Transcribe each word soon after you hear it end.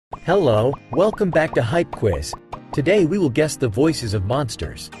Hello, welcome back to Hype Quiz. Today we will guess the voices of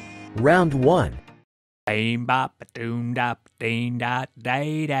monsters. Round 1. Beam bop a doom dop ding dot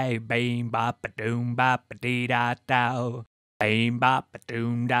day day beam bop a doom bop a dee dot dow. Beam bop a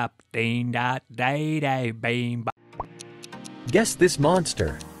doom dop ding dot day day beam bop. Guess this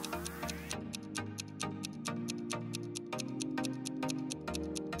monster.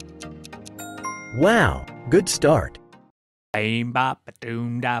 Wow, good start. Beam bop a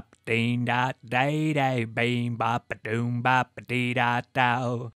doom dop ding dot day day beam bop a doom bop a dee dot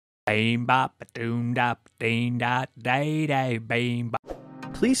dow. Beam bop a doom dop ding dot day day beam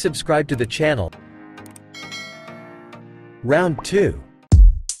bop. Please subscribe to the channel. Round 2.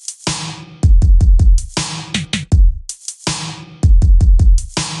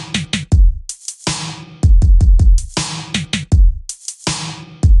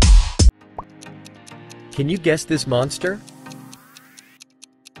 Can you guess this monster?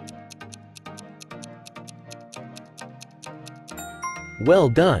 Well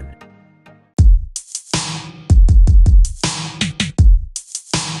done.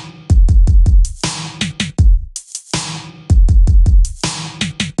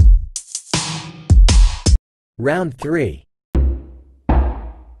 Round 3.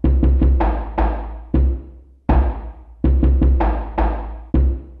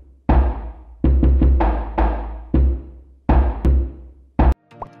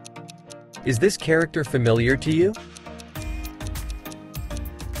 Is this character familiar to you?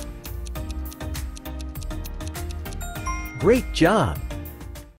 Great job!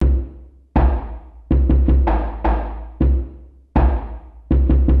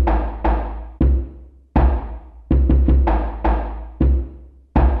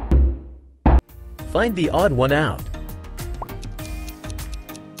 Find the odd one out.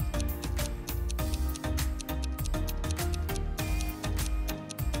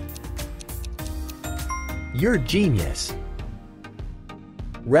 You're genius.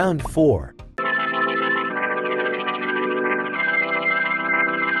 Round 4.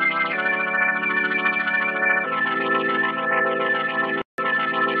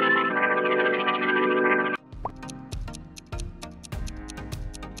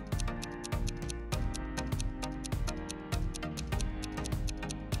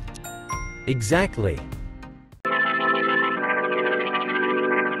 Exactly.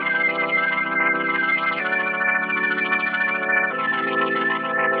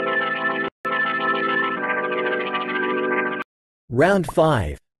 Round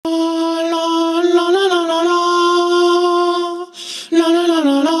 5.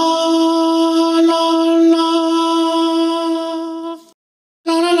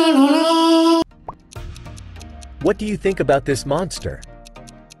 What do you think about this monster?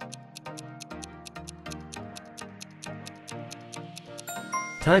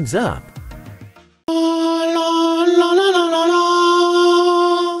 Time's up.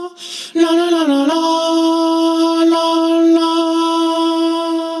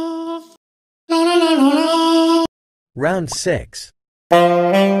 Round 6.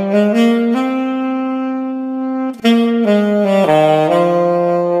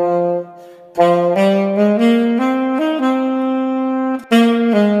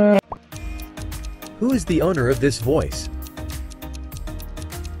 Who is the owner of this voice?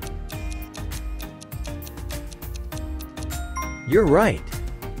 You're right.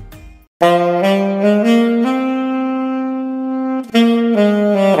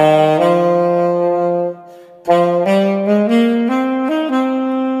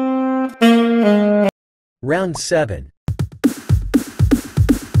 Round 7.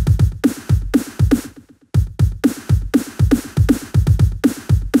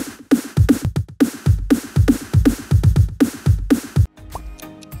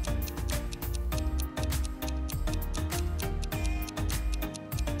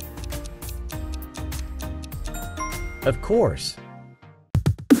 Of course.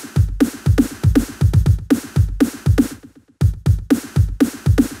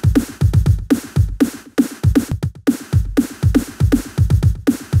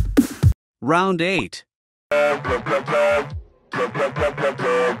 Round 8.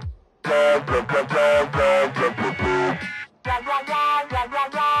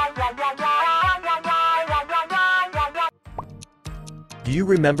 Do you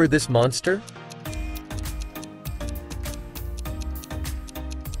remember this monster?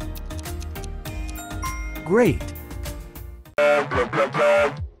 Great!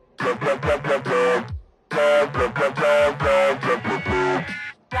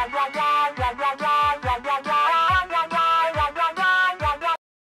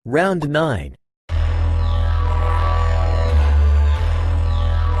 Round 9.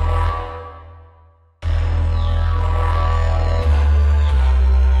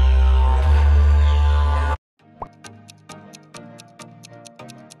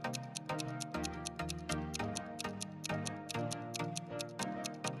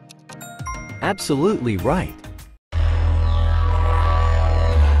 Absolutely right.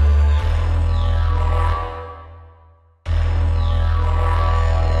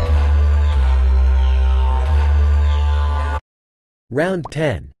 Round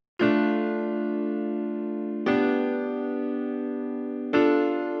 10.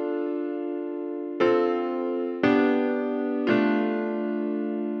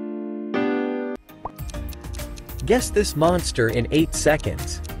 Guess this monster in 8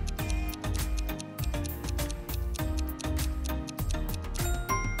 seconds.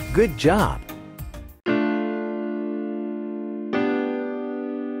 Good job.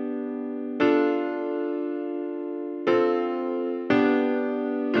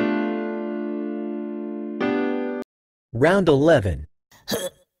 Round 11.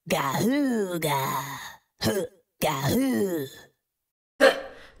 Gahooga. Gahoo.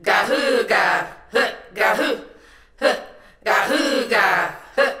 Gahooga. Gahoo. Gahooga.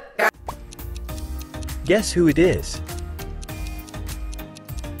 Guess who it is?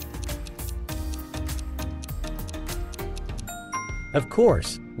 Of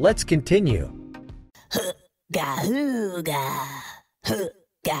course, let's continue. Gahooga.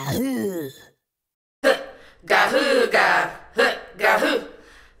 Gahoo. Gahooga. Gahoo.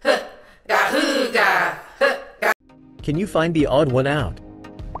 Gahooga. Can you find the odd one out?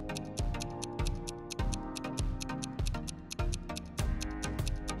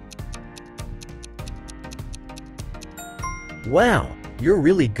 Wow, you're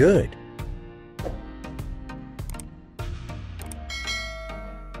really good.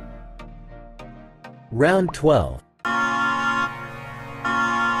 Round 12.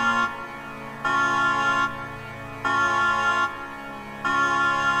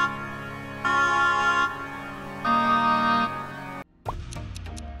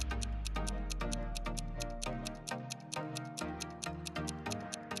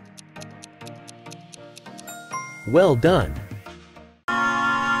 Well done.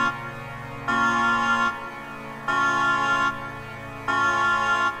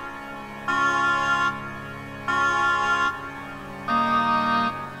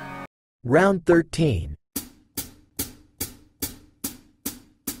 Round 13.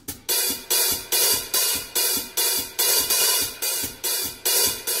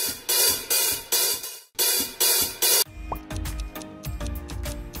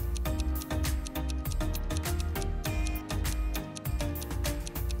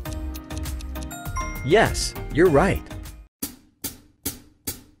 Yes, you're right.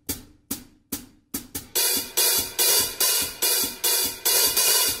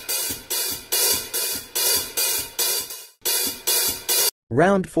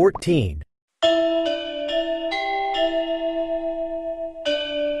 Round 14.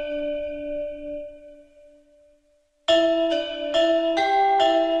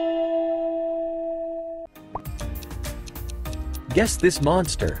 Guess this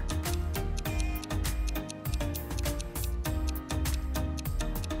monster.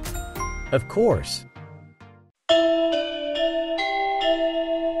 Of course.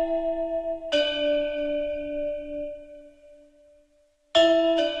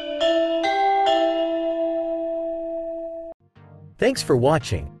 Thanks for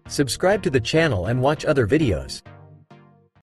watching. Subscribe to the channel and watch other videos.